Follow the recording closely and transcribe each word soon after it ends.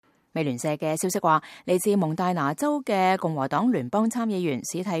美聯社嘅消息話，嚟自蒙大拿州嘅共和黨聯邦參議員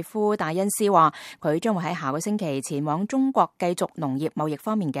史蒂夫·戴恩斯話，佢將會喺下個星期前往中國繼續農業貿易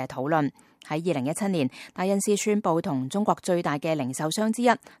方面嘅討論。喺2017年，戴恩斯宣布同中國最大嘅零售商之一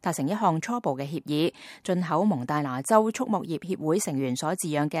達成一項初步嘅協議，進口蒙大拿州畜牧業協會成員所飼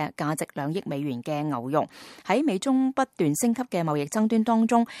養嘅價值2億美元嘅牛肉。喺美中不斷升級嘅貿易爭端當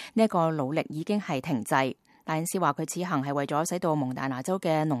中，呢一個努力已經係停滯。戴恩斯話佢此行係為咗使到蒙大拿州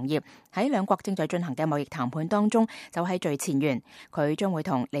嘅農業喺兩國正在進行嘅貿易談判當中走喺最前沿。佢將會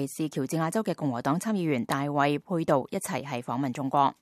同嚟自喬治亞州嘅共和黨參議員大衛佩杜一齊係訪問中國。